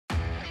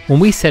When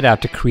we set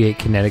out to create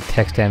Kinetic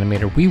Text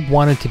Animator, we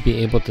wanted to be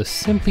able to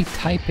simply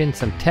type in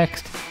some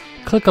text,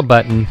 click a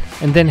button,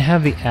 and then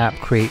have the app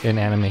create an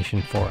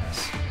animation for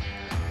us.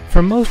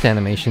 For most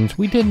animations,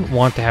 we didn't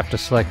want to have to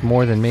select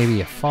more than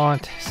maybe a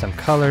font, some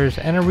colors,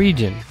 and a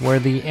region where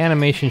the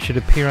animation should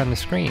appear on the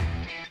screen.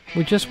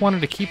 We just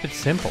wanted to keep it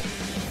simple.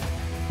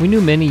 We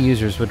knew many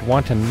users would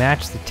want to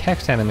match the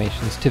text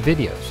animations to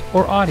videos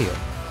or audio,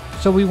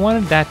 so we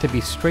wanted that to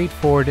be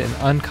straightforward and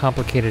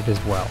uncomplicated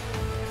as well.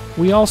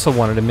 We also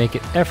wanted to make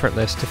it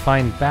effortless to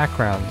find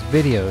backgrounds,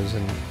 videos,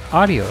 and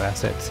audio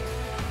assets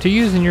to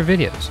use in your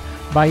videos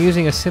by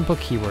using a simple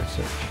keyword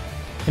search.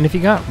 And if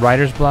you got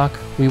writer's block,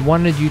 we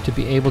wanted you to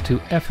be able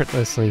to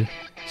effortlessly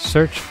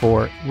search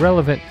for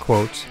relevant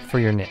quotes for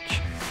your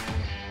niche.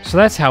 So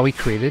that's how we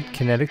created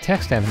Kinetic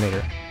Text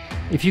Animator.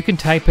 If you can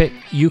type it,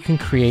 you can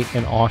create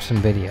an awesome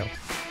video.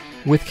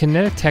 With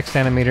Kinetic Text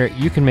Animator,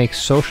 you can make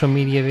social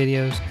media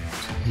videos,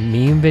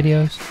 meme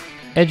videos,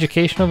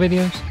 educational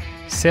videos,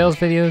 sales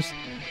videos,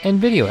 and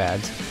video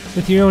ads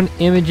with your own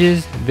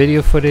images,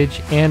 video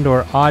footage,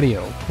 and/or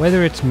audio,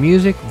 whether it's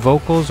music,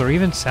 vocals, or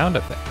even sound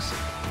effects.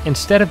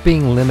 Instead of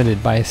being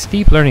limited by a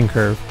steep learning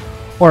curve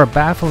or a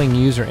baffling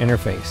user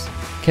interface,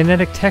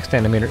 Kinetic Text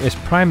Animator is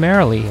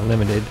primarily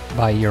limited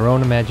by your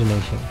own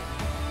imagination.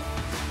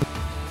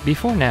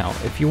 Before now,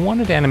 if you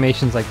wanted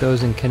animations like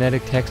those in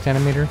Kinetic Text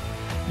Animator,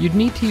 you'd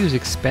need to use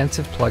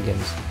expensive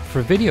plugins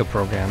for video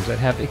programs that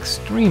have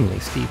extremely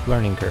steep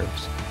learning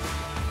curves.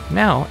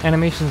 Now,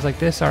 animations like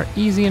this are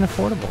easy and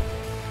affordable.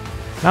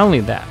 Not only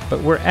that, but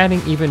we're adding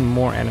even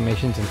more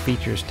animations and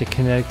features to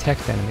Kinetic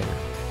Text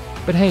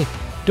Animator. But hey,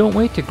 don't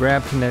wait to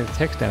grab Kinetic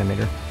Text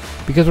Animator,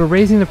 because we're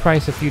raising the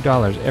price a few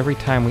dollars every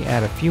time we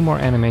add a few more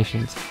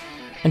animations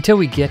until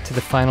we get to the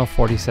final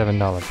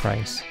 $47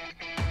 price.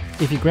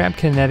 If you grab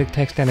Kinetic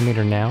Text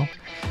Animator now,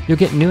 you'll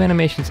get new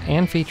animations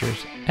and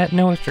features at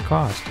no extra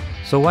cost.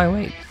 So why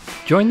wait?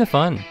 Join the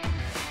fun!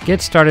 Get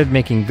started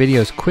making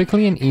videos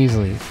quickly and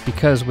easily,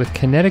 because with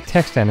Kinetic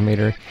Text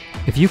Animator,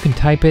 if you can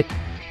type it,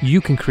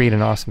 you can create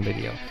an awesome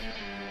video.